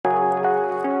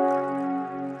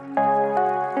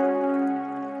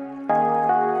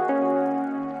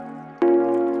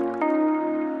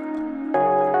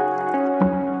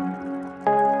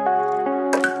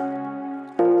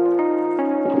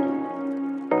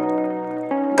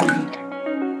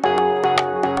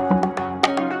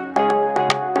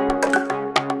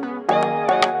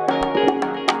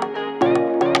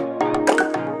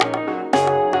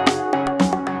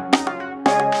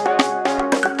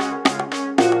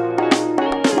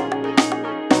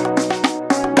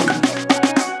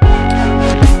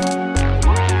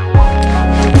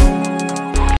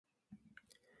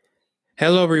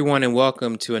Hello, everyone, and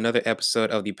welcome to another episode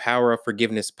of the Power of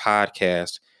Forgiveness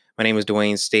podcast. My name is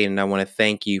Dwayne State, and I want to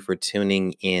thank you for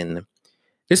tuning in.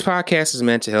 This podcast is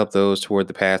meant to help those toward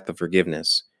the path of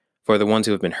forgiveness, for the ones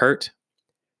who have been hurt,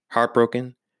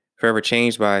 heartbroken, forever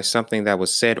changed by something that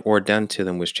was said or done to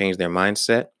them, which changed their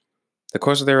mindset, the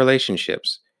course of their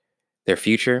relationships, their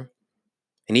future,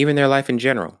 and even their life in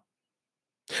general.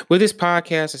 With this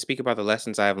podcast, I speak about the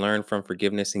lessons I have learned from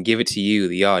forgiveness and give it to you,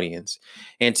 the audience.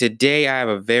 And today I have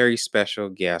a very special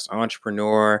guest,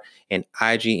 entrepreneur and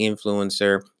IG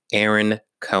influencer, Aaron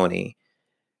Coney.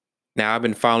 Now, I've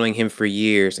been following him for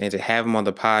years, and to have him on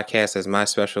the podcast as my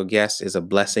special guest is a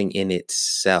blessing in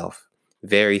itself.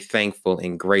 Very thankful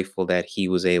and grateful that he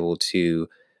was able to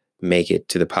make it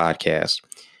to the podcast.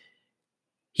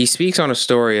 He speaks on a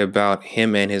story about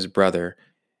him and his brother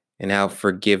and how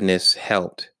forgiveness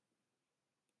helped.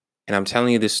 And I'm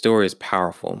telling you, this story is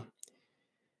powerful.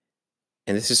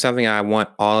 And this is something I want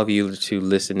all of you to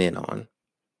listen in on.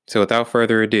 So without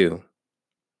further ado,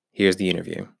 here's the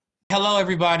interview. Hello,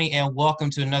 everybody, and welcome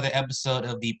to another episode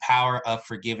of the Power of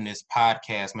Forgiveness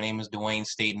podcast. My name is Dwayne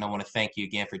State, and I want to thank you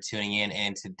again for tuning in.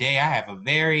 And today I have a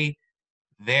very,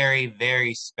 very,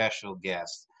 very special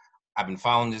guest. I've been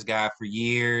following this guy for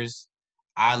years.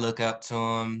 I look up to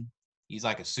him. He's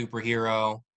like a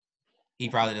superhero. He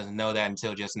probably doesn't know that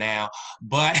until just now,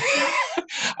 but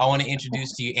I want to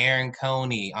introduce to you Aaron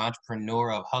Coney,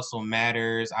 entrepreneur of Hustle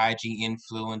Matters, IG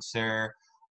influencer,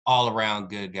 all around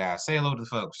good guy. Say hello to the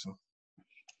folks.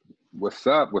 What's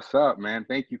up? What's up, man?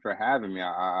 Thank you for having me.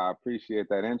 I appreciate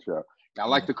that intro. I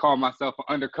like to call myself an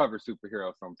undercover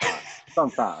superhero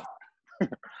sometimes.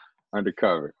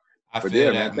 Undercover. I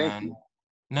feel that, man. Thank you.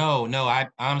 No, I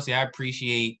honestly,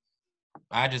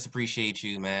 I just appreciate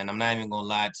you, man. I'm not even going to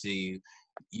lie to you.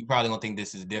 You probably don't think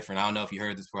this is different. I don't know if you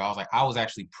heard this before. I was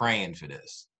actually praying for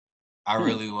this. I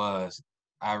really was.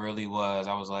 I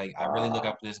was like, I really look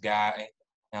up to this guy. And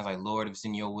I was like, Lord, if it's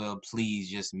in your will, please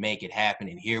just make it happen.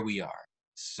 And here we are.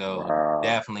 So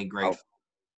definitely grateful.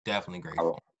 Definitely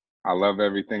grateful. I love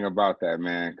everything about that,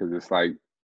 man, because it's like,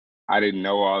 I didn't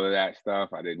know all of that stuff.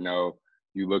 I didn't know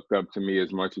you looked up to me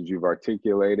as much as you've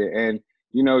articulated. And,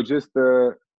 you know, just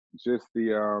the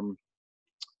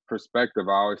perspective,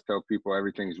 I always tell people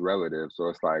everything's relative. So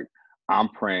it's like I'm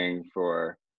praying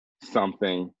for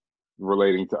something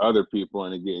relating to other people,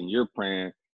 and again, you're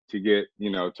praying to get,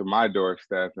 to my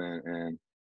doorstep, and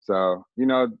so,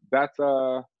 that's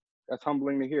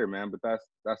humbling to hear, man. But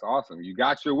that's awesome. You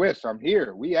got your wish. I'm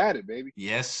here. We at it, baby.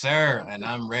 Yes, sir. And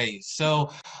I'm ready. So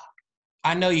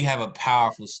I know you have a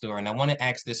powerful story, and I want to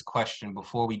ask this question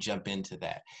before we jump into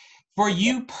that. For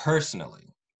you personally,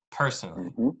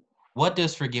 mm-hmm. What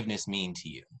does forgiveness mean to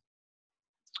you?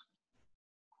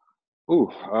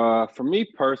 For me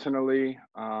personally,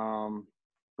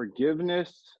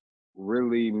 forgiveness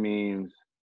really means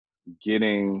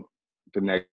getting the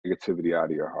negativity out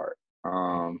of your heart.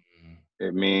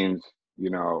 It means,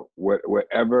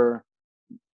 whatever,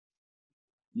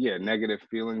 negative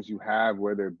feelings you have,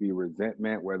 whether it be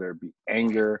resentment, whether it be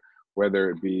anger, whether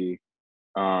it be,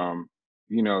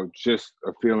 just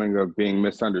a feeling of being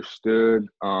misunderstood.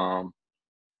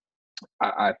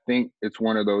 I think it's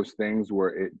one of those things where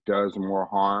it does more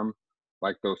harm,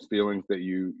 like those feelings that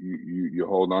you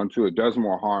hold on to. It does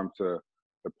more harm to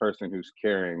the person who's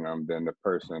carrying them than the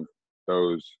person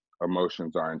those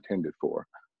emotions are intended for.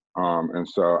 And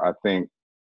so I think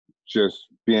just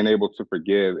being able to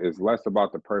forgive is less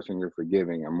about the person you're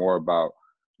forgiving and more about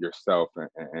yourself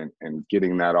and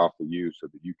getting that off of you so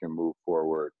that you can move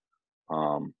forward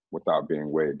without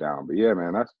being weighed down. But yeah,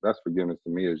 man, that's forgiveness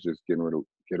to me, is just getting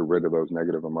rid of those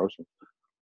negative emotions.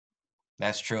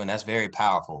 That's true, and that's very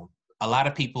powerful. A lot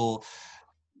of people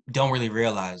don't really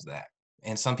realize that,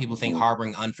 and some people think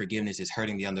harboring unforgiveness is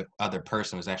hurting the other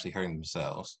person, is actually hurting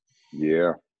themselves.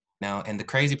 Yeah. Now, and the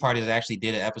crazy part is I actually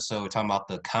did an episode talking about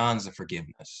the cons of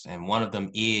forgiveness, and one of them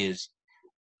is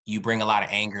you bring a lot of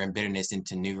anger and bitterness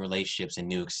into new relationships and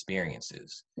new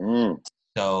experiences.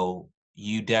 So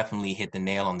you definitely hit the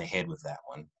nail on the head with that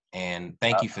one. And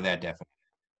thank you for that, definitely.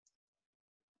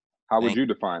 How would you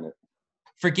define it?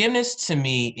 Forgiveness to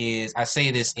me is, I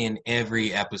say this in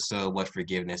every episode, what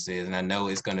forgiveness is, and I know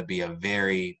it's going to be a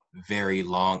very, very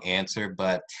long answer,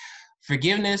 but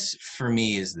forgiveness for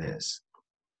me is this.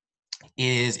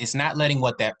 It's not letting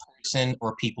what that person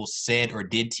or people said or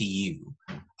did to you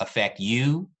affect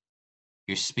you,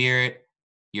 your spirit,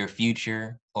 your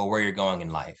future, or where you're going in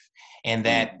life. And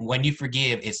that when you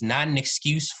forgive, it's not an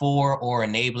excuse for or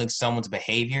enabling someone's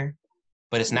behavior,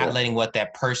 but it's not letting what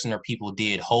that person or people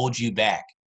did hold you back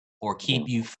or keep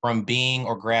you from being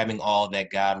or grabbing all that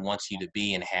God wants you to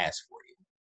be and has for you.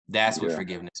 That's what Yeah.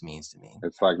 forgiveness means to me.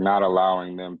 It's like not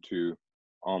allowing them to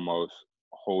almost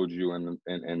hold you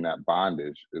in that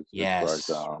bondage. It's like Yes,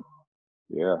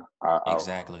 yeah, I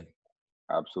exactly.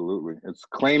 absolutely. It's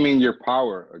claiming your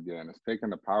power again. It's taking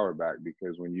the power back,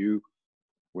 because when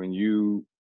you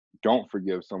don't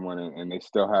forgive someone, and they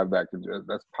still have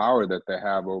that's power that they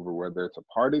have over, whether it's a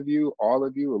part of you, all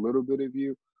of you, a little bit of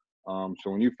you. So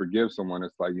when you forgive someone,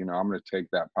 it's like, I'm going to take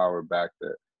that power back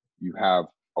that you have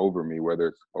over me, whether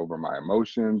it's over my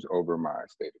emotions, over my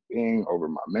state of being, over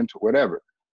my mental, whatever.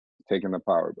 Taking the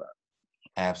power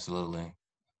Absolutely.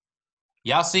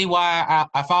 Y'all see why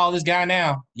I follow this guy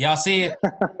now? Y'all see it?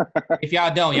 back. If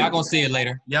y'all don't, y'all gonna see it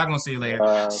later. Y'all gonna see it later.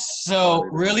 So Funny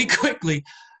to really me. quickly,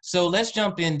 so let's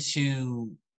jump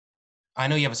into. I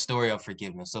know you have a story of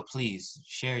forgiveness, so please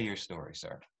share your story,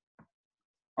 sir.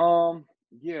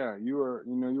 Yeah, you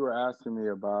were asking me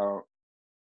about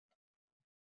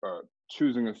uh,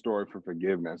 choosing a story for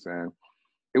forgiveness, and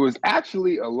it was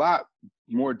actually a lot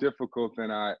more difficult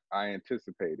than I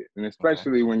anticipated, and Okay.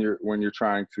 especially when you're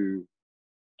trying to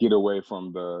get away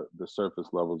from the surface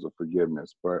levels of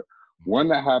forgiveness. But one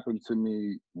that happened to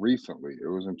me recently, it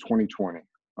was in 2020.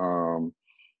 Um,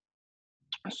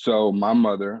 so my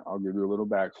mother, I'll give you a little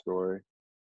backstory.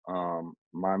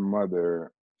 My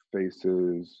mother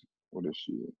faces, what is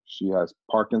she? She has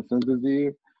Parkinson's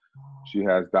disease. She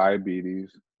has diabetes.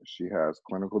 She has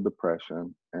clinical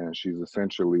depression, and she's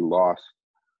essentially lost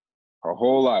her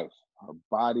whole life, her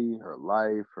body, her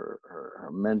life, her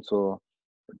mental,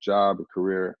 her job, her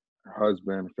career, her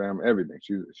husband, family, everything.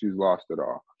 She's lost it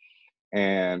all.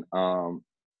 And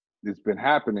it's been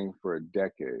happening for a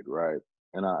decade, right?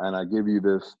 And I give you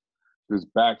this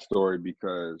backstory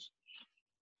because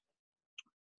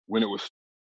when it was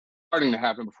starting to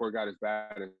happen, before it got as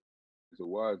bad as it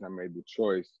was, I made the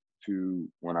choice to,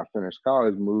 when I finished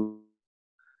college, move.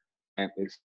 And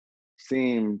it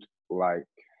seemed like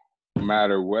no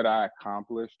matter what I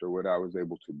accomplished or what I was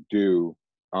able to do,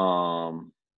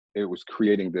 it was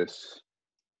creating this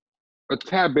a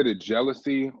tad bit of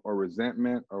jealousy or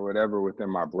resentment or whatever within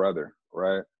my brother,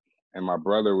 right? And my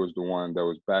brother was the one that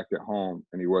was back at home,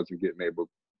 and he wasn't getting able,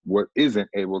 what isn't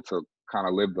able to kind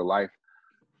of live the life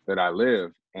that I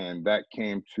live. And that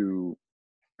came to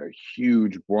a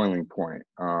huge boiling point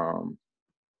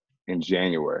in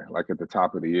January, like at the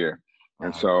top of the year.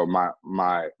 And Wow. so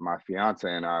my fiance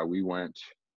and I, we went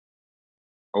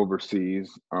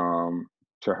overseas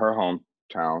to her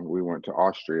hometown. We went to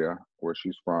Austria, where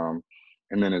she's from,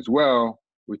 and then as well,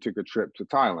 we took a trip to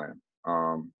Thailand.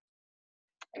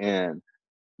 And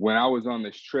when I was on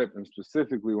this trip, and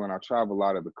specifically when I travel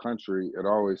out of the country, it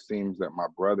always seems that my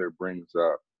brother brings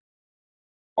up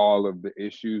all of the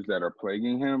issues that are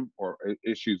plaguing him, or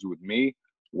issues with me,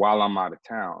 while I'm out of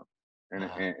town. And,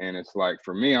 Wow. and it's like,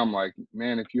 for me, I'm like,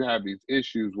 man, if you have these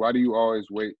issues, why do you always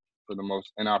wait for the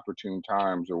most inopportune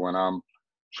times, or when I'm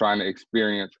trying to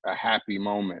experience a happy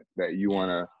moment, that you want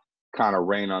to kind of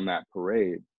rain on that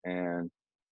parade?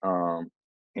 Um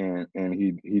and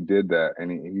he did that, and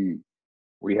he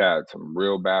we had some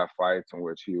real bad fights in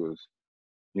which he was,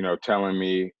 telling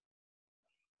me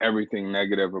everything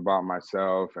negative about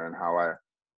myself, and how I,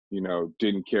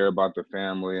 didn't care about the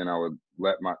family, and I would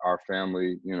let our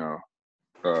family,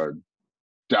 uh,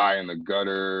 die in the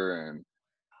gutter, and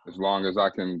as long as I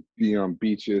can be on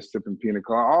beaches sipping pina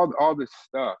colada, all this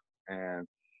stuff, and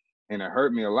it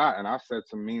hurt me a lot. And I said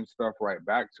some mean stuff right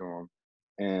back to him,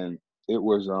 and it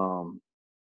was um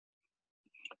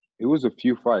it was a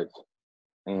few fights,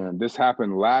 and this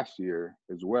happened last year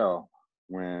as well.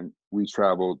 When we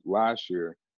traveled last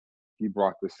year, he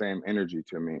brought the same energy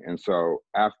to me. And so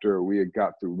after we had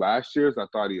got through last year's, I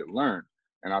thought he had learned.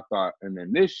 And I thought, and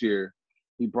then this year,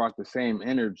 he brought the same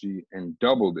energy and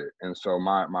doubled it. And so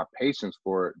my patience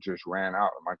for it just ran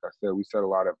out. Like I said, we said a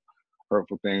lot of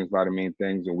hurtful things, a lot of mean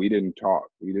things, and we didn't talk.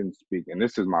 We didn't speak. And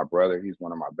this is my brother. He's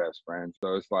one of my best friends.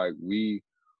 So it's like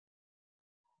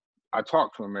I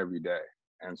talk to him every day.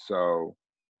 And so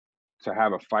to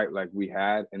have a fight like we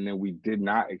had, and then we did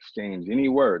not exchange any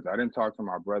words. I didn't talk to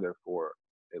my brother for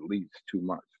at least 2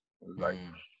 months. It was like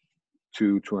Mm.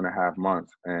 2.5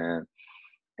 months, and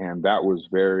that was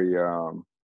very.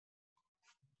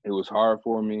 It was hard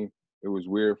for me. It was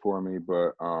weird for me,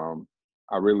 but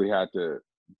I really had to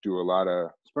spend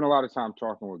a lot of time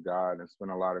talking with God, and spend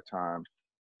a lot of time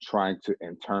trying to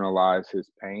internalize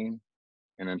His pain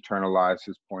and internalize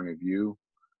His point of view,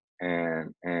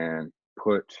 and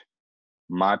put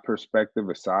my perspective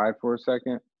aside for a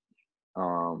second,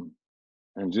 um,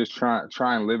 and just try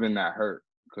and live in that hurt.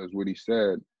 Because what he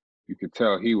said, you could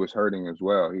tell he was hurting as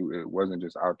well. It wasn't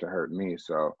just out to hurt me.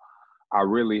 So I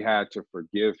really had to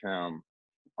forgive him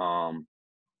um,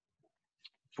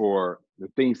 for the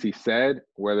things he said,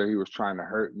 whether he was trying to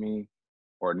hurt me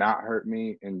or not hurt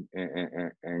me, and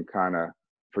kind of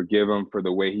forgive him for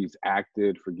the way he's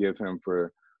acted, forgive him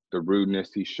for the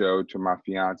rudeness he showed to my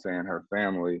fiance and her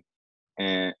family,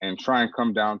 and try and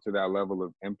come down to that level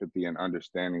of empathy and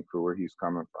understanding for where he's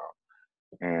coming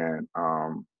from. And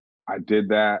I did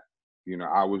that. You know,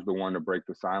 I was the one to break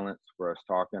the silence for us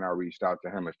talking. I reached out to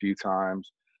him a few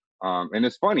times. And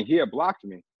it's funny, he had blocked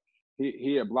me.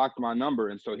 He had blocked my number.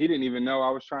 And so he didn't even know I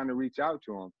was trying to reach out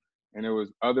to him. And it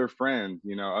was other friends,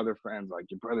 you know, other friends like,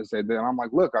 your brother said that. And I'm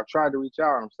like, look, I tried to reach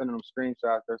out. I'm sending them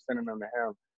screenshots. They're sending them to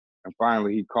him. And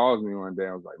finally he calls me one day.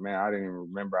 I was like, man, I didn't even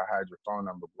remember I had your phone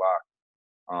number blocked.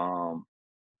 Um,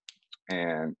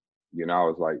 and, you know, I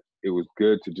was like, it was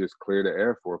good to just clear the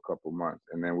air for a couple months.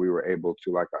 And then we were able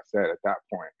to, like I said, at that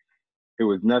point, it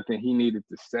was nothing he needed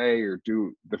to say or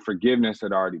do. The forgiveness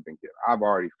had already been given. I've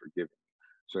already forgiven.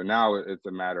 So now it's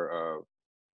a matter of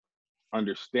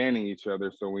understanding each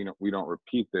other so we don't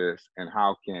repeat this, and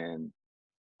how can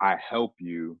I help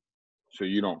you so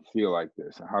you don't feel like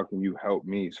this, and how can you help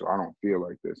me so I don't feel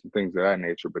like this, and things of that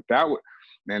nature. But that was,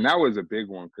 man, that was a big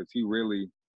one, because he really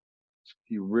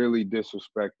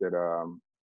disrespected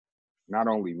not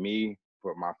only me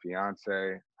but my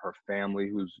fiance, her family,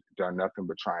 who's done nothing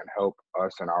but try and help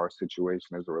us in our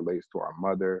situation as it relates to our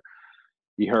mother.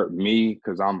 He hurt me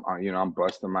because I'm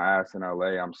busting my ass in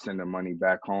LA. I'm sending money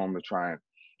back home to try and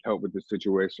help with the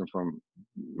situation from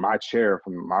my chair,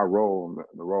 from my role,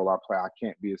 the role I play. I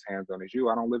can't be as hands-on as you.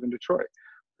 I don't live in Detroit.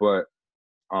 But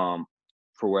um,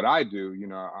 for what I do,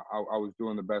 I was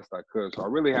doing the best I could. So I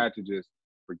really had to just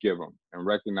forgive him and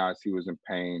recognize he was in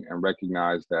pain, and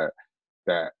recognize that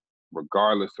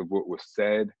regardless of what was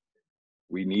said,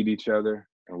 we need each other,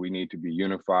 and we need to be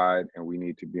unified, and we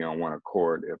need to be on one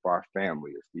accord if our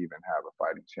family is to even have a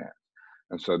fighting chance.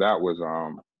 And so that was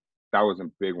a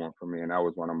big one for me, and that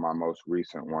was one of my most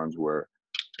recent ones where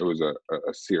it was a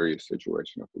serious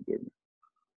situation of forgiveness.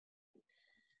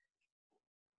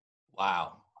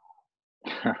 Wow.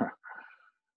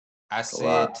 A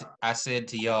lot. I said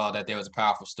to y'all that there was a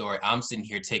powerful story. I'm sitting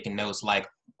here taking notes like,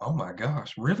 oh my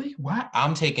gosh, really? Why?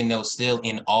 I'm taking notes still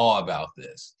in awe about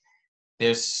this.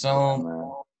 There's Yeah, so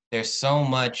man. there's so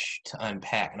much to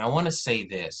unpack. And I want to say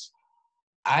this.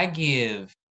 I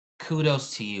give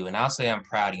kudos to you, and I'll say I'm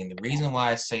proud of you. And the reason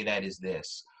why I say that is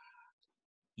this.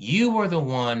 You were the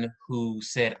one who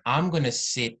said, I'm going to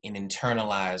sit and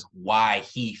internalize why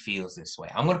he feels this way.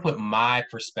 I'm going to put my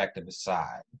perspective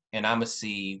aside, and I'm going to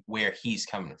see where he's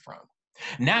coming from.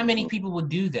 Not many Mhm. people would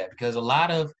do that, because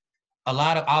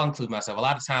I'll include myself, a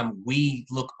lot of time we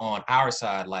look on our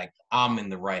side like, I'm in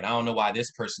the right. I don't know why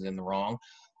this person's in the wrong.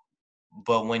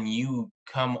 But when you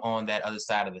come on that other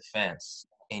side of the fence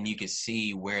and you can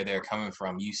see where they're coming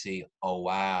from, you see, oh,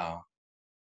 wow,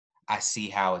 I see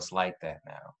how it's like that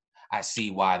now. I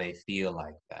see why they feel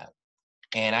like that.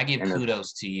 And I give And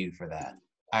kudos to you for that.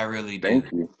 I really do.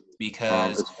 thank you.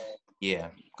 Because, It's yeah.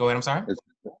 Go ahead, I'm sorry. it's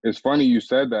it's funny you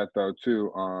said that though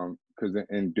too, because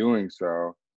in doing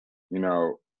so, you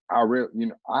know,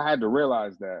 I had to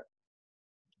realize that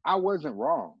I wasn't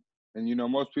wrong. And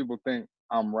most people think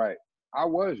I'm right. I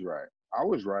was right. I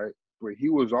was right, but he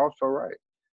was also right.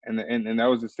 And that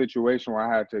was a situation where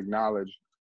I had to acknowledge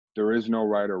there is no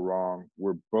right or wrong.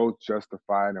 We're both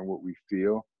justified in what we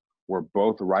feel. We're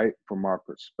both right from our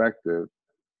perspective.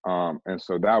 And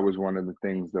so that was one of the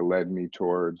things that led me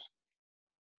towards,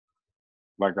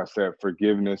 like I said,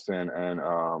 forgiveness, and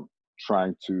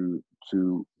trying to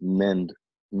mend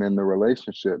the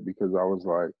relationship, because I was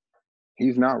like,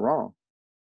 he's not wrong.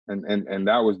 And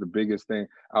that was the biggest thing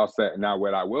I'll say. Now,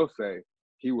 what I will say,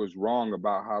 he was wrong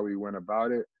about how he went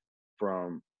about it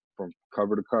from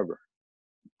cover to cover,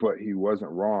 but he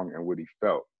wasn't wrong in what he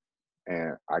felt.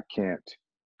 And I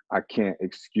can't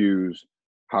excuse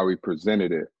how he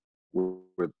presented it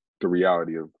with the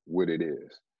reality of what it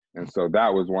is. And so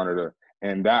that was one of the,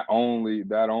 and that only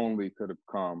could have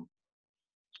come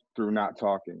through not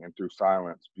talking and through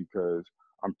silence, because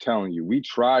I'm telling you, we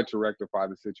tried to rectify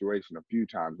the situation a few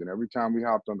times, and every time we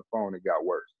hopped on the phone, it got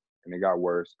worse, and it got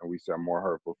worse, and we said more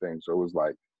hurtful things. So it was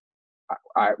like,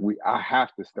 I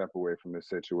have to step away from this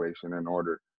situation in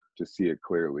order to see it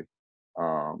clearly,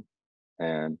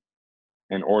 and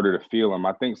in order to feel them.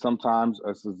 I think sometimes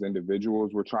us as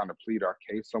individuals, we're trying to plead our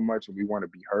case so much, and we want to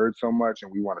be heard so much,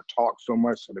 and we want to talk so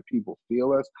much so that people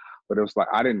feel us. But it was like,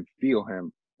 I didn't feel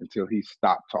him until he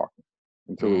stopped talking,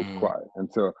 until it was Mm, quiet,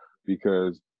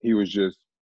 because he was just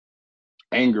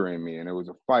angering me, and it was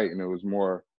a fight, and it was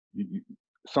more.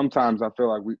 Sometimes I feel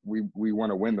like we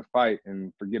want to win the fight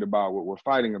and forget about what we're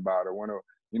fighting about, or want to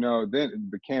then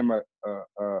it became a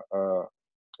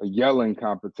yelling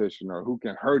competition, or who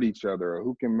can hurt each other, or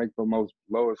who can make the most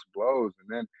lowest blows.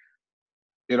 And then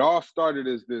it all started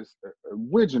as this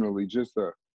originally just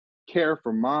a care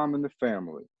for mom and the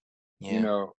family.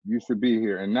 Yeah. Used to be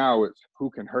here, and now it's who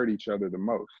can hurt each other the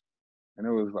most. And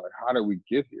it was like, how did we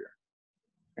get here?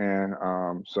 And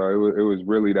so it was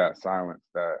really that silence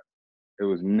that it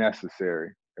was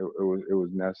necessary. It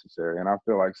was necessary. And I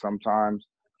feel like sometimes,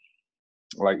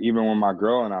 like even when my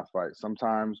girl and I fight,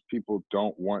 sometimes people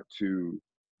don't want to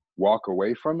walk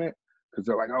away from it because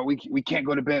they're like, oh, we can't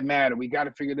go to bed mad, and we got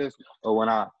to figure this. Or when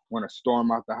I want to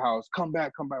storm out the house, come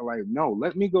back. Like, no,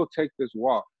 let me go take this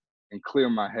walk and clear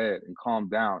my head and calm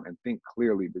down and think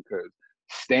clearly, because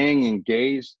staying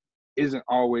engaged isn't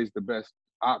always the best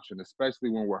option, especially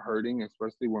when we're hurting,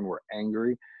 especially when we're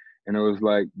angry. And it was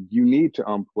like, you need to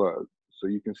unplug so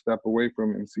you can step away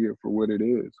from it and see it for what it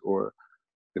is. Or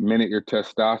the minute your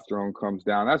testosterone comes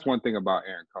down, that's one thing about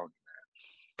Aaron Coney,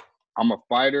 man. I'm a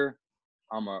fighter.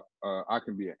 I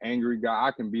can be an angry guy.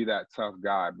 I can be that tough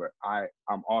guy, but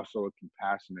I'm also a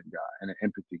compassionate guy and an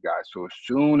empathy guy. So as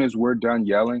soon as we're done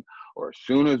yelling, or as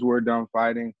soon as we're done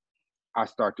fighting, I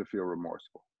start to feel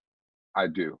remorseful. I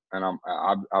do. And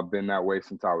I've been that way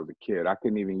since I was a kid. I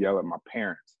couldn't even yell at my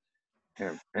parents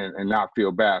and not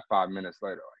feel bad 5 minutes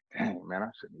later. Like, dang, man, I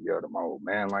shouldn't have yelled at my old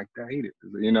man like that. I hate it.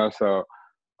 So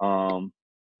and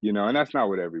that's not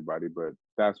with everybody, but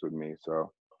that's with me.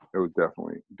 So it was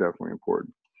definitely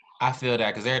important. I feel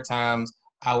that because there are times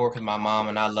I work with my mom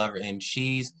and I love her, and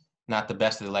she's not the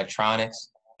best at electronics.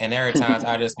 And there are times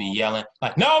I just be yelling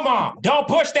like, "No, mom, don't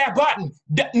push that button.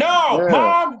 No, Yeah.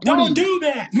 mom, don't do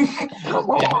that."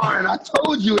 Come on, I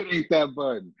told you it ain't that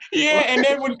button. Yeah, and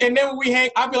then when we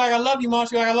hang, I'll be like, "I love you, mom."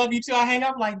 She's like, "I love you too." I hang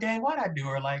up like, "Dang, why'd I do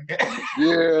her like that?"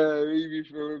 Yeah, you be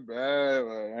feeling bad,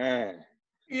 like, man.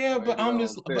 Yeah, Like,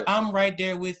 but I'm right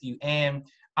there with you. And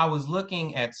I was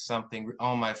looking at something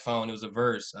on my phone. It was a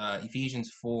verse,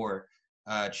 Ephesians 4,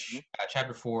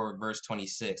 chapter 4, verse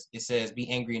 26. It says, "Be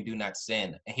angry and do not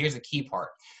sin." And here's the key part: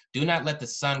 "Do not let the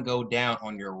sun go down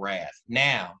on your wrath."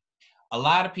 Now, a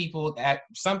lot of people,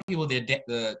 some people,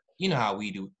 you know how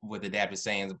we do with adaptive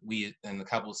sayings. We and the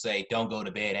couple say, "Don't go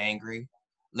to bed angry."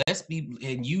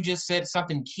 And you just said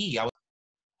something key.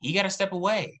 You got to step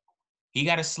away. He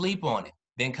got to sleep on it,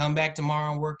 then come back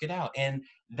tomorrow and work it out. And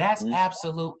that's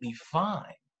absolutely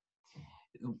fine.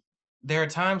 There are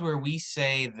times where we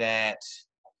say that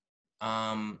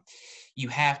you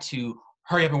have to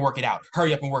hurry up and work it out,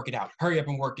 hurry up and work it out, hurry up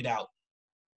and work it out.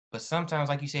 But sometimes,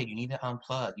 like you said, you need to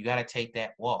unplug. You got to take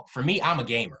that walk. For me, I'm a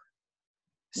gamer.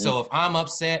 So if I'm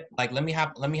upset, like let me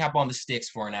hop on the sticks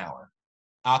for an hour.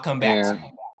 I'll come back to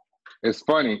you. It's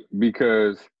funny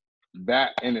because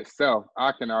that in itself,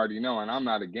 I can already know, and I'm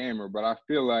not a gamer, but I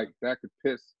feel like that could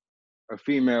piss a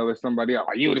female or somebody else.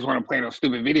 Like, you just want to play those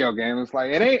stupid video games. It's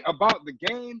like, it ain't about the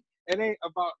game. It ain't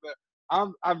about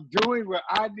I'm doing what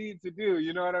I need to do.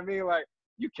 You know what I mean? Like,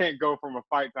 you can't go from a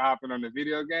fight to hopping on the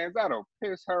video games. That'll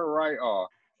piss her right off.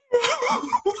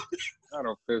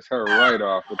 That'll piss her right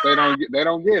off. But they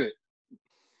don't get it.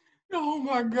 Oh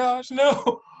my gosh,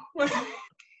 no. I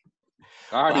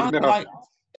already know. Like,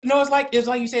 no, it's like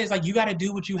you said, it's like you got to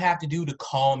do what you have to do to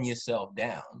calm yourself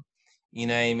down. You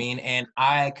know what I mean? And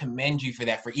I commend you for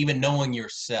that, for even knowing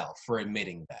yourself, for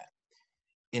admitting that.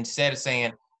 Instead of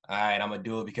saying, all right, I'm going to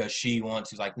do it because she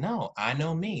wants to. Like, no, I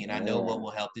know me and I know what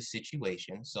will help this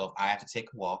situation. So if I have to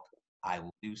take a walk, I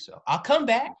will do so. I'll come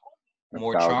back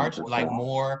more charged, 1,000%. like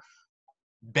more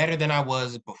better than I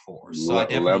was before. So I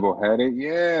definitely level-headed.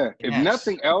 Yeah. Yes. If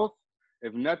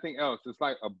nothing else, it's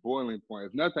like a boiling point.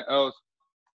 If nothing else,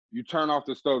 you turn off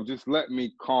the stove, just let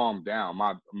me calm down.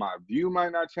 My view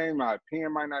might not change, my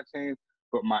opinion might not change,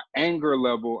 but my anger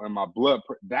level and my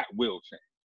that will change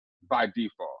by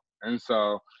default. And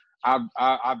so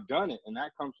I've done it, and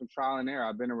that comes from trial and error.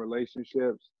 I've been in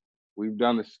relationships. We've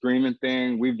done the screaming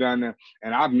thing. We've done it,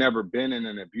 and I've never been in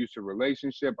an abusive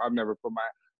relationship.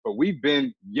 But we've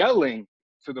been yelling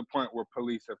to the point where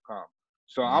police have come.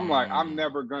 So I'm like, I'm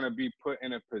never gonna be put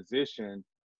in a position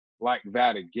like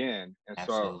that again. And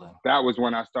Absolutely. So that was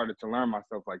when I started to learn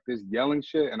myself, like, this yelling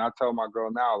shit. And I tell my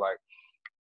girl now, like,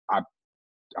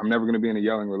 I'm never going to be in a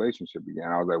yelling relationship again.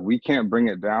 I was like, we can't bring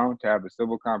it down to have a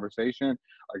civil conversation.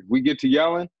 Like, if we get to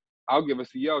yelling, I'll give us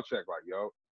a yell check. Like,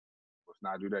 yo, let's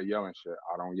not do that yelling shit.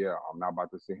 I don't yell. I'm not about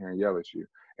to sit here and yell at you.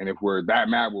 And if we're that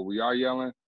mad where we are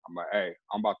yelling, I'm like, hey,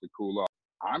 I'm about to cool off.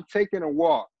 I'm taking a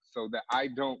walk so that I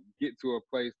don't get to a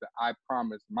place that I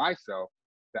promised myself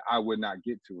that I would not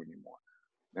get to anymore.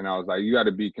 And I was like, you got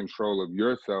to be in control of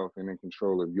yourself and in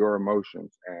control of your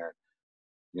emotions. And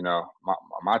You know,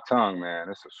 my tongue, man,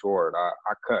 it's a sword.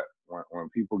 I cut. When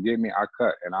people get me, I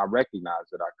cut, and I recognize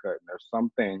that I cut. And there's some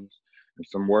things and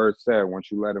some words said,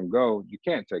 once you let them go, you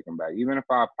can't take them back. Even if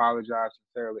I apologize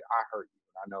sincerely, I hurt you.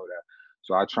 And I know that.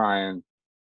 So I try and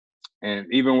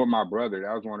even with my brother,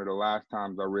 that was one of the last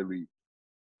times I really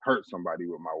hurt somebody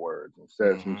with my words and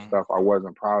said some Mm-hmm. stuff I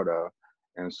wasn't proud of.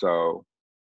 And so,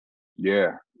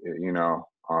 yeah, you know,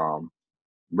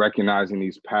 recognizing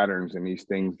these patterns and these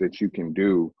things that you can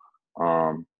do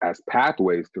as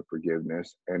pathways to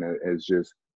forgiveness, and as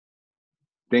just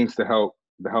things to help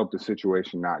the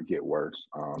situation not get worse.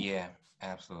 Yeah,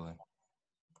 absolutely.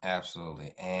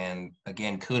 Absolutely. And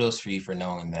again, kudos for you for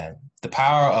knowing that the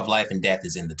power of life and death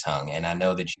is in the tongue. And I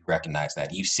know that you recognize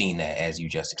that. You've seen that as you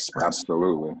just expressed.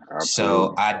 Absolutely, So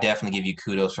absolutely. I definitely give you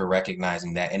kudos for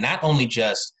recognizing that. And not only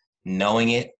just knowing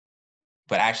it,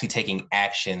 but actually taking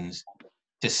actions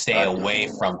to stay away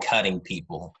Excellent. from cutting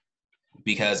people.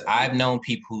 Because I've known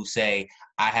people who say,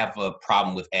 I have a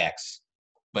problem with X,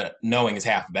 but knowing is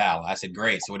half the battle. I said,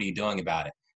 great. So what are you doing about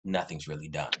it? Nothing's really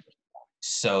done.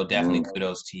 So definitely Mm,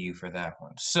 kudos to you for that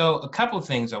one. So a couple of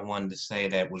things I wanted to say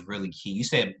that was really key. You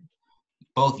said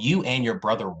both you and your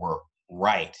brother were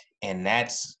right, and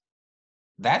that's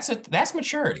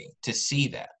maturity to see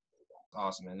that.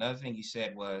 Awesome. Another thing you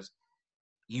said was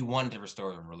you wanted to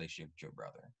restore the relationship with your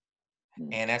brother.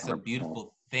 And that's a 100%.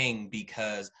 beautiful thing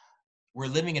because we're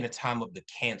living in a time of the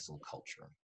cancel culture.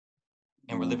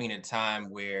 And we're Mm, living in a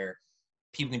time where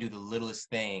people can do the littlest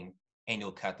thing and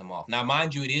you'll cut them off. Now,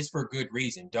 mind you, it is for good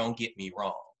reason. Don't get me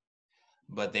wrong.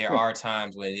 But there yeah, are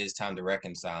times when it is time to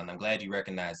reconcile. And I'm glad you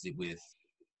recognized it with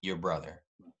your brother.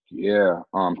 yeah.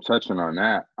 Touching on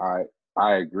that,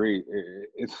 I agree.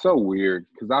 It's so weird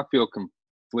because I feel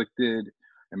conflicted,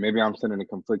 and maybe I'm sending a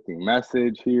conflicting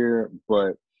message here.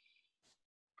 But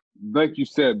like you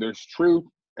said, there's truth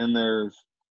and there's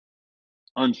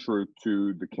untruth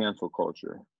to the cancel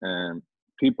culture, and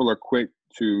people are quick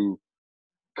to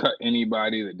cut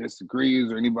anybody that disagrees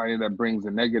or anybody that brings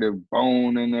a negative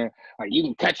bone in there. Like, you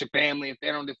can cut your family if they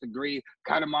don't disagree.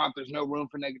 Cut them off. There's no room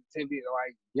for negativity.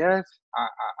 Like, yes,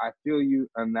 I feel you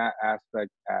in that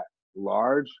aspect at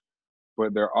large,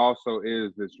 but there also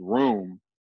is this room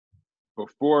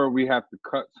before we have to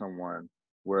cut someone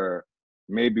where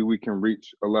maybe we can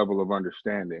reach a level of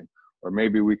understanding, or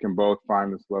maybe we can both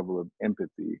find this level of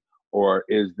empathy, or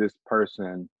is this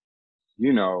person,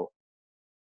 you know,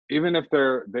 even if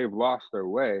they've lost their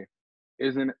way,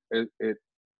 isn't it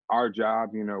our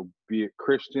job, be it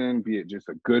Christian, be it just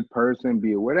a good person,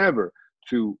 be it whatever,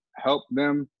 to help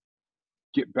them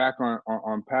get back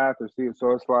on path or see it.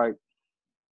 So it's like,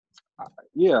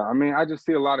 yeah, I mean, I just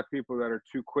see a lot of people that are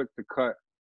too quick to cut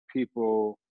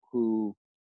people who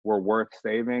were worth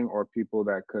saving, or people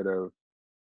that could have,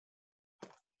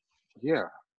 yeah,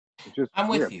 just, I'm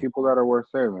yeah, with you. people that are worth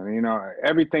saving.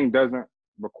 Everything doesn't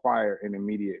require an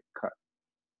immediate cut,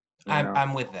 you I'm, know?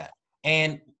 I'm with that.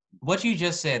 And what you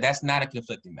just said, that's not a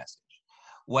conflicting message.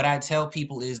 What I tell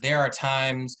people is there are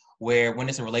times where when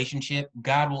it's a relationship,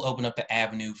 God will open up the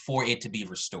avenue for it to be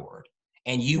restored.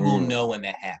 And you will Mm, know when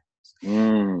that happens.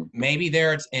 mm, Maybe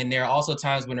there are also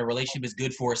times when a relationship is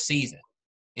good for a season.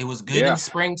 It was good in yeah,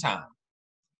 springtime.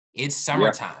 It's yeah.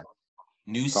 summertime.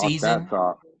 New Talk that season,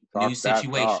 talk. new Talk that talk.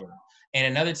 situation. And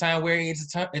another time where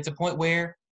it's a point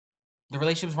where the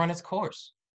relationship's run its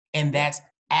course. And Yeah. that's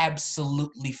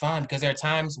absolutely fine because there are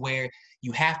times where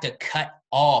you have to cut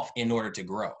off in order to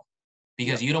grow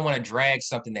because Yep. you don't want to drag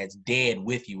something that's dead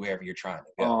with you wherever you're trying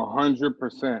to go.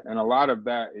 100%. And a lot of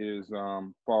that is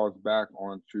falls back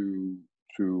onto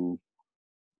to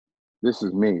this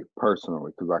is me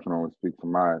personally, because I can only speak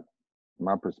from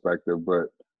my perspective, but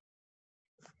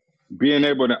being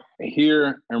able to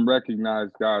hear and recognize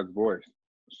God's voice,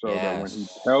 so that when he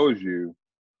Yes. tells you,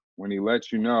 when he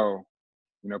lets you know,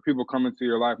 people come into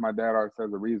your life. My dad always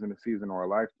says a reason, a season, or a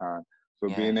lifetime. So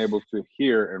being Yes. able to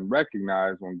hear and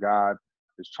recognize when God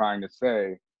is trying to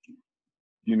say,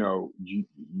 you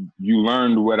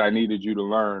learned what I needed you to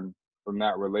learn from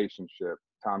that relationship.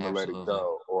 Time to let it Absolutely.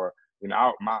 go. Or,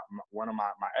 one of my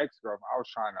ex girlfriends, I was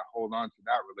trying to hold on to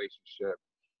that relationship,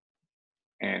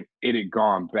 and it had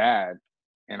gone bad,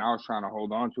 and I was trying to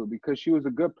hold on to it because she was a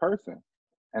good person,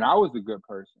 and I was a good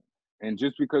person. And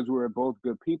just because we were both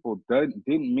good people didn't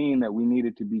mean that we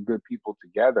needed to be good people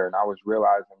together. And I was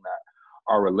realizing that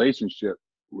our relationship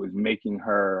was making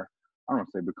her, I don't want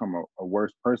to say become a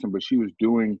worse person, but she was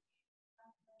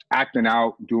acting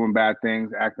out, doing bad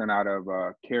things, acting out of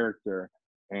character.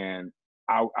 And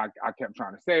I kept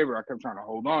trying to save her. I kept trying to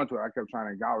hold on to her.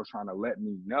 God was trying to let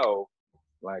me know,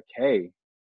 like, hey,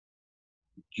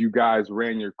 you guys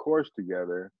ran your course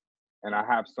together. and I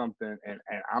have something, and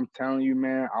I'm telling you,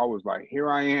 man, I was like,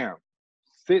 here I am,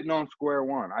 sitting on square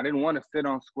one. I didn't want to sit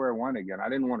on square one again. I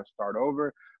didn't want to start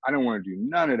over. I didn't want to do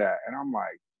none of that. And I'm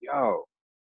like, yo,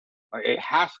 like it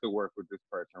has to work with this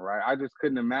person, right? I just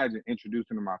couldn't imagine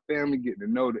introducing to my family, getting to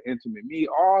know the intimate me,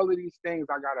 all of these things.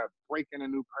 I gotta break in a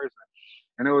new person.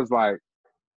 And it was like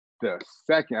the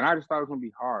second, I just thought it was gonna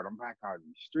be hard. I'm back out in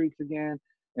the streets again.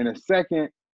 And the second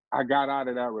I got out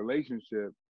of that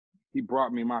relationship, he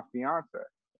brought me my fiance.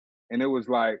 And it was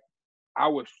like I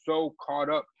was so caught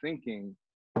up thinking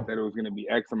that it was going to be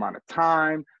X amount of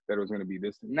time, that it was going to be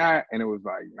this and that. And it was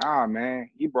like, nah, man,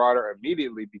 he brought her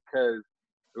immediately because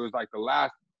it was like the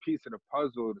last piece of the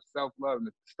puzzle, the self-love, and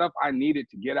the stuff I needed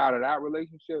to get out of that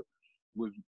relationship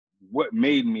was what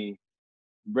made me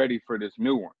ready for this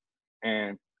new one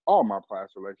and all my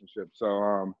past relationships.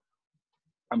 So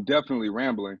I'm definitely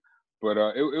rambling, but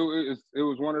it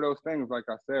was one of those things, like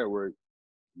I said, where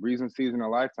reason, season, a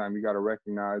lifetime. You got to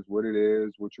recognize what it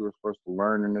is, what you were supposed to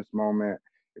learn in this moment.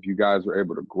 If you guys were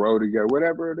able to grow together,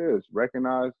 whatever it is,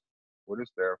 recognize what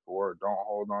it's there for. Don't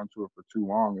hold on to it for too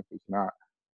long if it's not,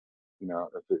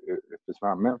 if it's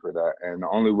not meant for that. And the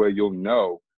only way you'll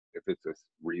know if it's a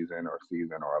reason or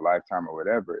season or a lifetime or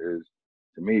whatever is,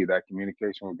 to me, that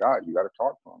communication with God. You got to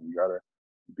talk to Him. You got to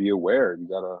be aware. You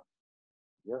got to,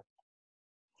 yeah.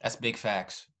 That's big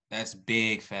facts. That's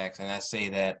big facts. And I say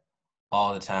that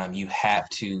all the time. You have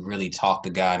to really talk to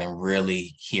God and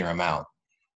really hear Him out.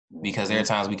 Because there are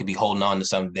times we could be holding on to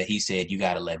something that He said you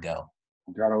got to let go.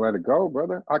 You got to let it go,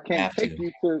 brother. I can't take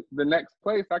you to the next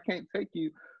place. I can't take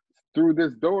you through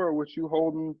this door with you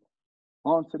holding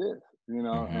on to this,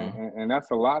 and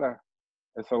that's a lot of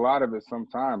it.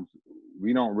 Sometimes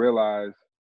we don't realize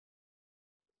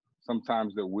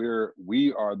sometimes that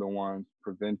we are the ones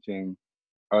preventing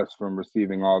us from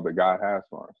receiving all that God has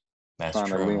for us. That's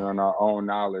trying true. to lean on our own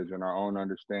knowledge and our own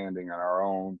understanding and our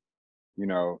own,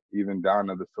 even down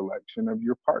to the selection of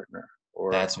your partner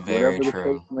or that's very whatever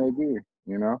true. the case may be,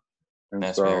 And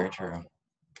that's so, very true.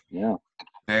 Yeah.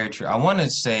 Very true. I want to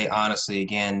say honestly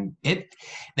again,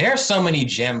 there are so many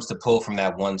gems to pull from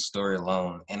that one story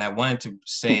alone. And I wanted to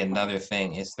say another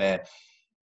thing is that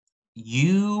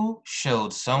you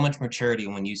showed so much maturity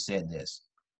when you said this.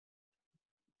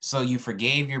 So you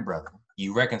forgave your brother,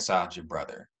 you reconciled your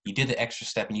brother, you did the extra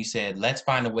step, and you said, let's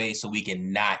find a way so we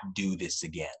can not do this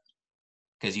again.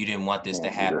 Because you didn't want this to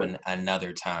happen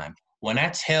another time. When I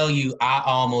tell you, I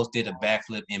almost did a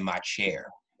backflip in my chair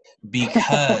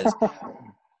because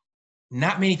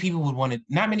not many people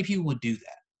would do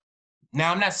that.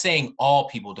 Now, I'm not saying all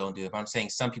people don't do it, but I'm saying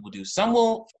some people do. Some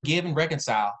will forgive and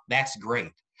reconcile. That's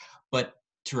great. But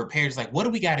to repair, it's like, what do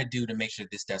we got to do to make sure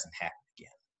this doesn't happen again?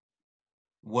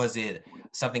 Was it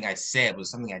something I said? Was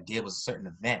it something I did? Was it a certain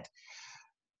event?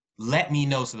 Let me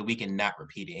know so that we can not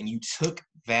repeat it. And you took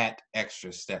that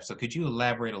extra step. So could you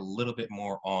elaborate a little bit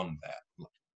more on that?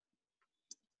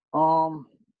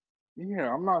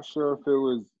 Yeah, I'm not sure if it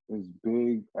was as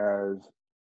big as,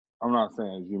 I'm not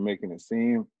saying as you're making it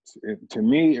seem. To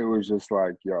me, it was just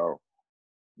like, yo,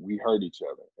 we hurt each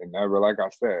other. And never, like I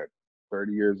said,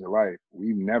 30 years of life,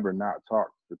 we've never not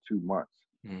talked for 2 months.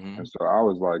 Mm-hmm. And so I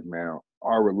was like, man,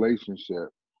 our relationship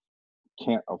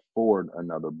can't afford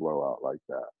another blowout like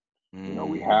that.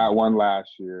 We had one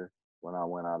last year when I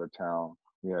went out of town.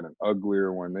 We had an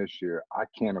uglier one this year. I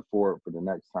can't afford for the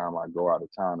next time I go out of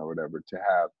town or whatever to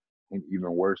have an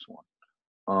even worse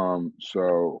one.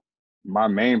 So my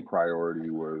main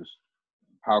priority was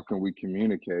how can we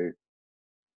communicate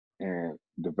and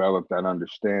develop that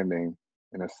understanding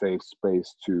in a safe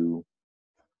space to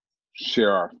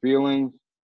share our feelings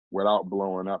without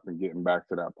blowing up and getting back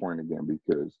to that point again,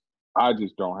 because I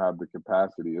just don't have the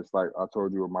capacity. It's like I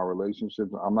told you with my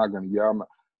relationships, I'm not going to yell.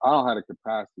 I don't have the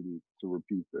capacity to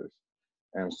repeat this.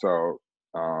 And so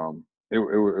it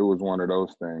was one of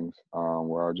those things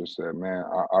where I just said, man,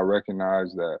 I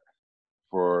recognize that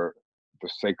for the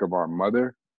sake of our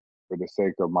mother, for the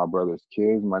sake of my brother's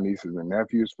kids, my nieces and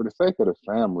nephews, for the sake of the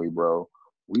family, bro,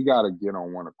 we got to get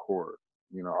on one accord.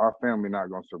 Our family not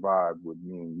going to survive with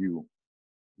me and you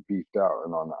beefed out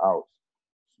and on the outs.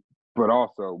 But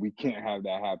also, we can't have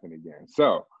that happen again.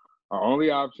 So our only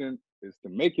option is to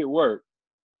make it work,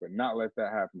 but not let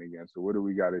that happen again. So what do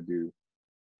we got to do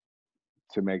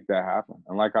to make that happen?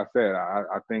 And like I said,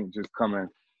 I think just coming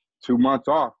 2 months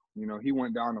off, he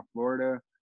went down to Florida.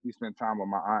 He spent time with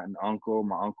my aunt and uncle.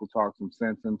 My uncle talked some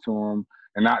sense into him.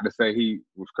 And not to say he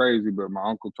was crazy, but my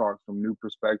uncle talked some new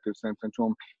perspective, sense into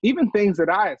him. Even things that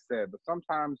I had said, but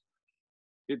sometimes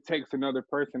it takes another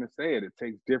person to say it. It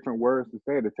takes different words to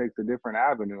say it. It takes a different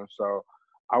avenue. So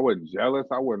I wasn't jealous.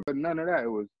 I wasn't none of that.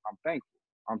 I'm thankful.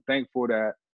 I'm thankful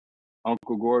that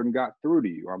Uncle Gordon got through to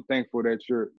you. I'm thankful that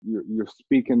you're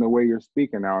speaking the way you're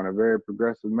speaking now in a very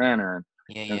progressive manner.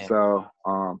 And Yeah. so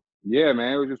yeah,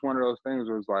 man, it was just one of those things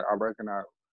where it's like I recognize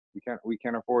we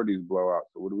can't afford these blowouts.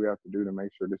 So what do we have to do to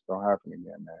make sure this don't happen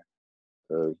again, man?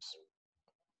 'Cause-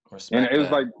 and Respect it was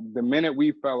that. like the minute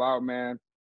we fell out, man,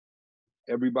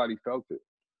 everybody felt it.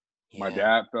 My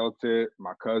Yeah. dad felt it.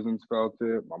 My cousins felt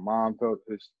it. My mom felt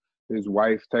his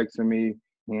wife texting me.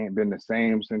 He ain't been the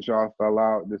same since y'all fell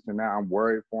out. This and that. I'm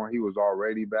worried for him. He was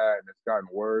already bad, and it's gotten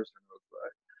worse. And it was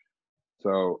like,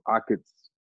 so I could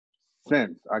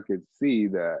sense, I could see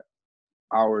that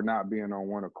our not being on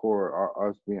one accord,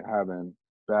 us being having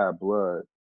bad blood,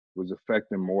 was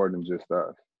affecting more than just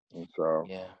us. And so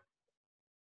Yeah.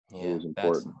 it Yeah. was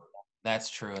important. That's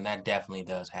true, and that definitely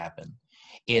does happen.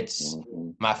 It's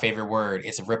Hmm. my favorite word.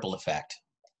 It's a ripple effect,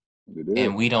 It is.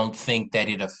 and we don't think that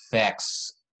it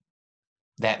affects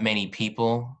that many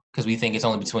people because we think it's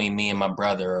only between me and my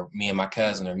brother or me and my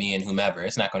cousin or me and whomever.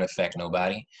 It's not going to affect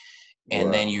nobody. And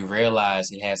Right. then you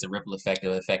realize it has a ripple effect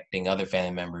of affecting other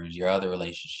family members, your other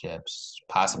relationships,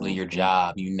 possibly your Hmm.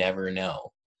 job. You never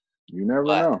know, You never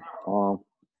but know.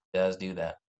 it does do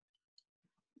that.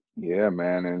 Yeah,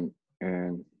 man,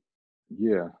 and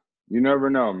yeah, you never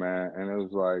know, man. And it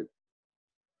was like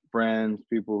friends,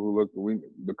 people who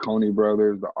the Coney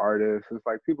brothers, the artists. It's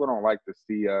like people don't like to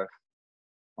see us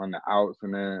on the outs,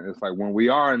 and then it's like when we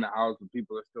are in the outs, and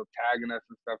people are still tagging us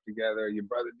and stuff together. Your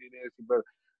brother did this, your brother.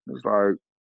 It's like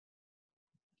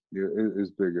yeah,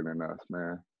 it's bigger than us,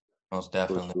 man, Most for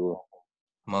definitely. sure.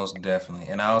 Most definitely.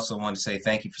 And I also want to say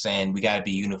thank you for saying we got to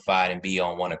be unified and be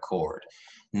on one accord,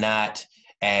 not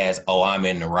as, oh, I'm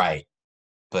in the right,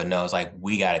 but no, it's like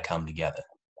we got to come together.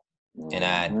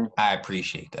 And Hmm. I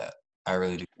appreciate that. I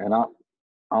really do. And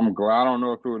I'm glad. I don't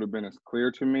know if it would have been as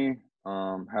clear to me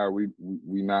how we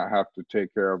not have to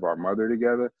take care of our mother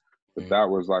together, but Mhm. that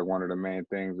was like one of the main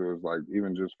things. It was like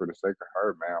even just for the sake of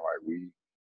her, man.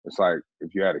 It's like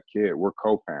if you had a kid, we're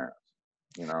co-parents.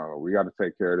 You know, we got to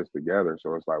take care of this together.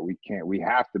 So it's like we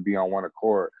have to be on one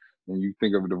accord. When you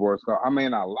think of a divorce, I may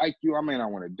not like you, I may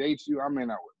not want to date you, I may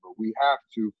not, but we have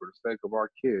to, for the sake of our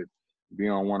kids, be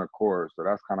on one accord. So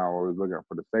that's kind of what we're looking at.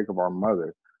 For the sake of our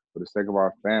mother, for the sake of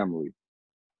our family,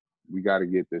 we got to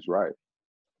get this right.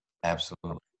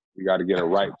 Absolutely. We got to get it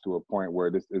right Absolutely. to a point where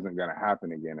this isn't going to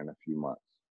happen again in a few months.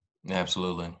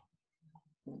 Absolutely.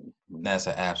 Mhm. That's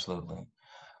an absolutely.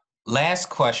 Last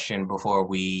question before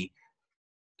we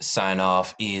sign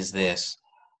off is this.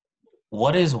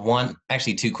 What is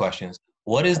actually two questions.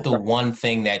 What is the Okay. one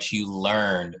thing that you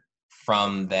learned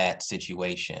from that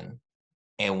situation?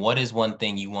 And what is one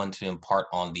thing you want to impart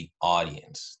on the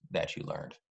audience that you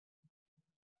learned?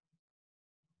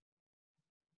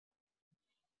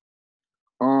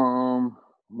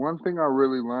 One thing I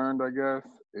really learned, I guess,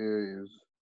 is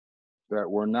that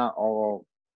we're not all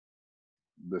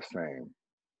the same.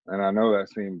 And I know that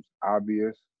seems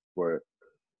obvious, but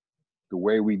the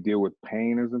way we deal with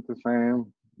pain isn't the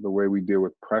same. The way we deal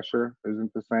with pressure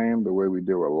isn't the same. The way we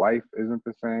deal with life isn't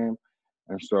the same.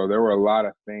 And so there were a lot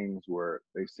of things where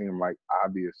they seemed like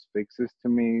obvious fixes to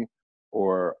me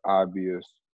or obvious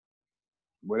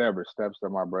whatever steps that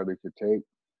my brother could take.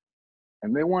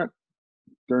 And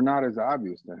they're not as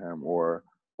obvious to him or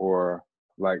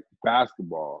like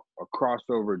basketball, a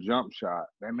crossover jump shot.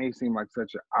 That may seem like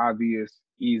such an obvious,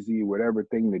 easy, whatever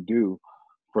thing to do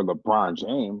for LeBron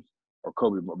James or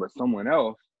Kobe, but someone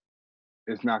else,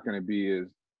 it's not going to be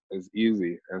as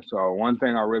easy. And so one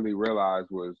thing I really realized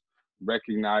was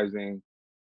recognizing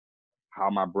how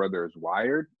my brother is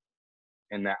wired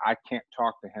and that I can't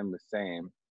talk to him the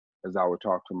same as I would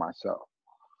talk to myself.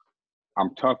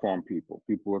 I'm tough on people.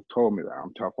 People have told me that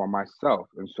I'm tough on myself.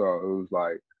 And so it was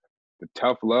like the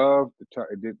tough love,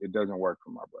 it doesn't work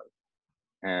for my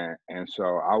brother. And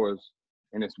so I was,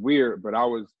 and it's weird, but I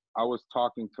was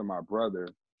talking to my brother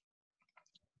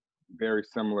very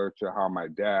similar to how my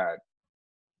dad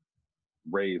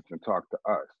raised and talked to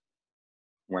us.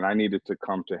 When I needed to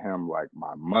come to him like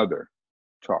my mother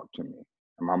talked to me.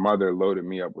 And my mother loaded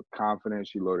me up with confidence.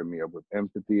 She loaded me up with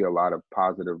empathy, a lot of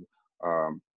positive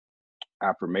um,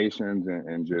 affirmations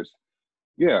and just,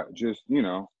 yeah, just,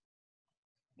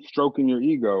 stroking your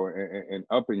ego and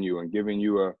upping you and giving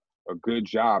you a good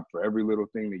job for every little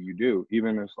thing that you do.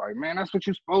 Even it's like, man, that's what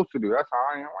you're supposed to do. That's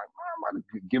how I am. Like, man, I'm about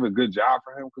to give a good job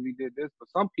for him because he did this.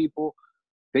 But some people,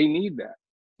 they need that.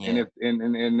 And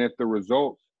Yeah. if the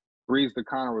results breeds the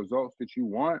kind of results that you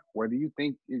want, whether you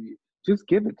think just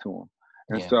give it to them.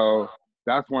 And Yeah. so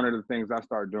that's one of the things I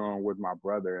start doing with my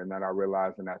brother, and that I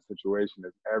realize in that situation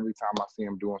is every time I see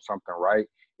him doing something right,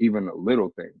 even the little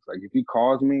things. Like if he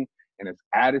calls me and his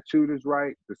attitude is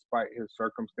right, despite his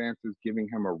circumstances giving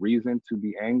him a reason to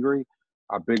be angry,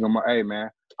 I big him up. Hey man,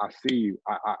 I see you.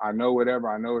 I know whatever.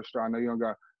 I know it's true. I know you don't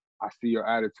got. I see your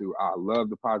attitude. I love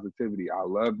the positivity. I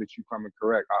love that you coming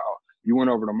correct. You went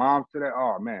over to mom's today.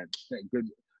 Oh man, good.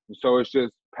 And so it's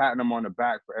just patting him on the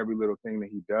back for every little thing that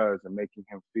he does and making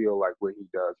him feel like what he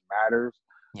does matters,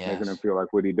 making him feel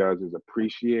like what he does is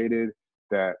appreciated,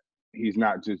 that he's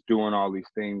not just doing all these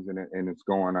things and it's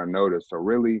going unnoticed. So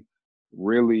really,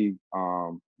 really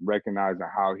recognizing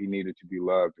how he needed to be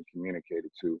loved and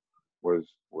communicated to was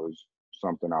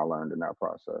something I learned in that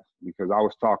process, because I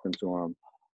was talking to him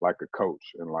like a coach,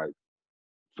 and like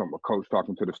a coach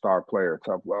talking to the star player,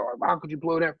 tough. Well, how could you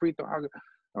blow that free throw?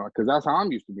 Because that's how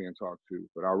I'm used to being talked to.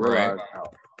 But I realized how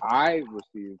I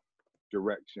receive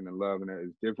direction and love, and it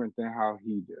is different than how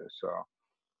he did.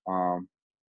 So,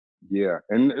 yeah.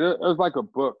 And it was like a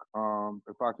book,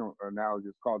 if I can analogy,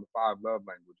 it's called The 5 Love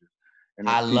Languages. And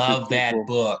I love that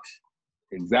book.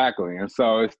 Exactly. And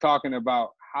so it's talking about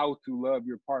how to love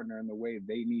your partner in the way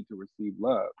they need to receive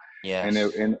love. Yes.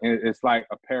 And it's like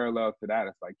a parallel to that.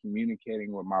 It's like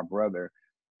communicating with my brother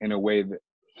in a way that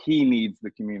he needs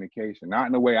the communication, not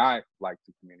in the way I like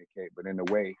to communicate, but in the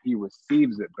way he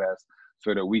receives it best,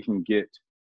 so that we can get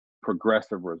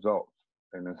progressive results.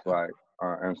 And it's like,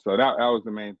 and so that was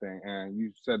the main thing. And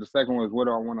you said the second one was, what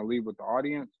do I want to leave with the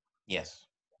audience? Yes.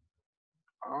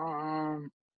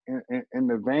 In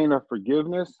the vein of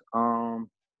forgiveness,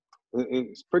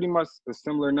 it's pretty much a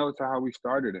similar note to how we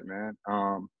started it, man.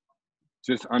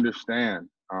 Just understand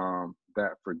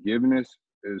that forgiveness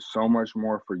is so much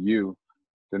more for you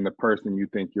than the person you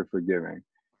think you're forgiving.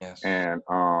 Yes. And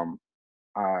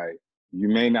you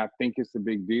may not think it's a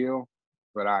big deal,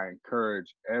 but I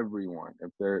encourage everyone,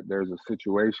 if there's a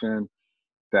situation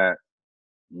that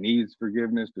needs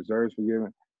forgiveness, deserves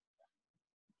forgiveness,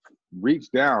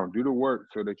 reach down, do the work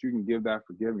so that you can give that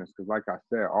forgiveness. Because like I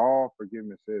said, all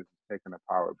forgiveness is taking the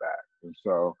power back. And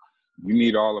so you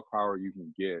need all the power you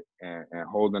can get, and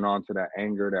holding on to that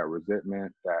anger, that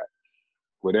resentment, that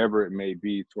whatever it may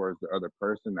be towards the other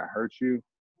person that hurts you,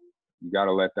 you got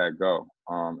to let that go.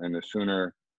 And the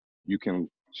sooner you can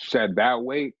shed that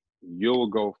weight, you'll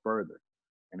go further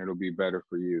and it'll be better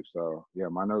for you. So yeah,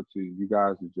 my note to you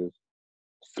guys is just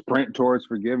sprint towards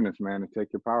forgiveness, man, and take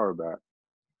your power back.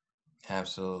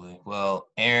 Absolutely. Well,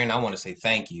 Aaron, I want to say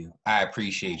thank you. I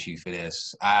appreciate you for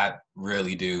this. I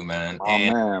really do, man.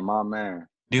 My man.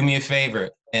 Do me a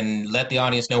favor and let the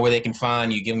audience know where they can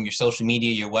find you. Give them your social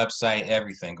media, your website,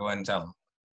 everything. Go ahead and tell them.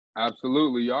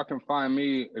 Absolutely. Y'all can find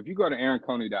me, if you go to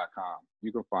aaronconey.com,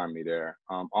 you can find me there.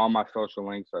 All my social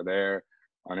links are there.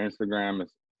 On Instagram,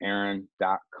 it's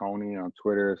aaron.coney. On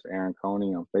Twitter, it's Aaron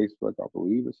Coney. On Facebook, I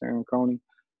believe it's Aaron Coney.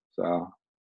 So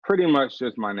pretty much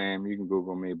just my name. You can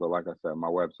Google me, but like I said, my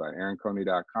website,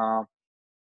 aaronconey.com,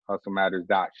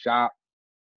 hustlematters.shop.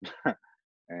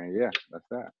 And yeah, that's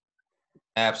that.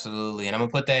 Absolutely. And I'm going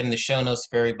to put that in the show notes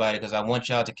for everybody, because I want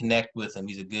y'all to connect with him.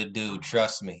 He's a good dude.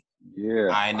 Trust me. Yeah.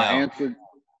 I know.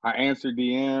 I answer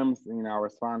DMs, I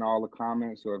respond to all the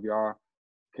comments. So if y'all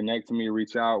connect to me,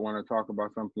 reach out, want to talk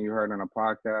about something you heard on a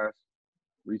podcast,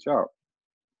 reach out.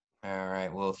 All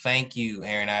right. Well, thank you,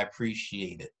 Aaron. I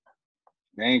appreciate it.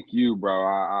 Thank you, bro.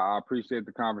 I appreciate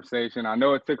the conversation. I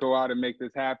know it took a while to make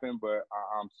this happen, but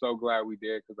I'm so glad we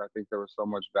did, because I think there was so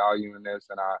much value in this.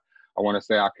 And I want to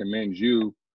say I commend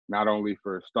you, not only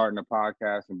for starting a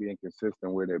podcast and being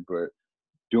consistent with it, but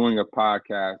doing a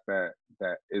podcast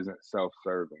that isn't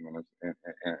self-serving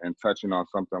and touching on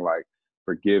something like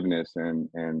forgiveness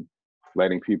and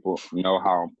letting people know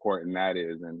how important that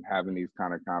is, and having these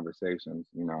kind of conversations.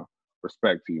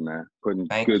 Respect to you, man. Putting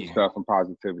good stuff and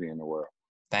positivity in the world.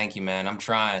 Thank you, man. I'm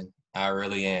trying. I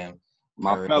really am.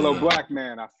 My fellow black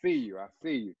man, I see you. I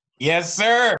see you. Yes,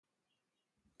 sir.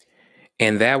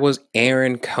 And that was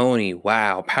Aaron Coney.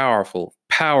 Wow. Powerful,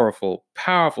 powerful,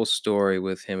 powerful story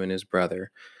with him and his brother.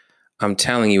 I'm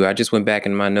telling you, I just went back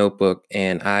in my notebook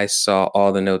and I saw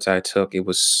all the notes I took. It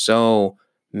was so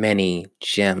many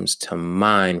gems to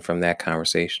mine from that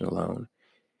conversation alone.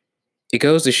 It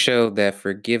goes to show that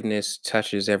forgiveness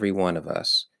touches every one of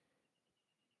us,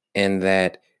 and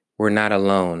that we're not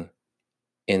alone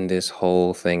in this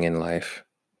whole thing in life.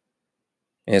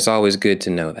 And it's always good to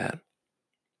know that.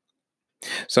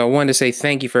 So I wanted to say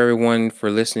thank you for everyone for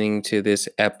listening to this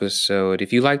episode.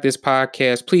 If you like this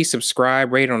podcast, please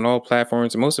subscribe, rate it on all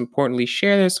platforms, and most importantly,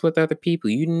 share this with other people.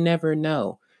 You never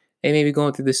know. They may be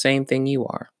going through the same thing you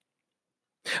are.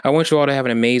 I want you all to have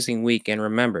an amazing week, and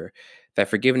remember that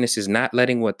forgiveness is not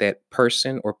letting what that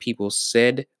person or people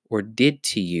said or did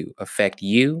to you affect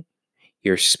you,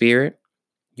 your spirit,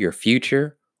 your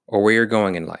future, or where you're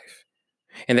going in life.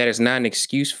 And that is not an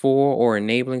excuse for or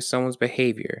enabling someone's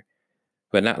behavior,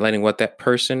 but not letting what that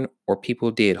person or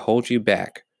people did hold you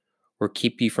back or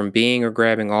keep you from being or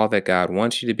grabbing all that God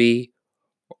wants you to be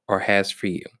or has for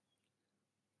you.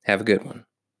 Have a good one.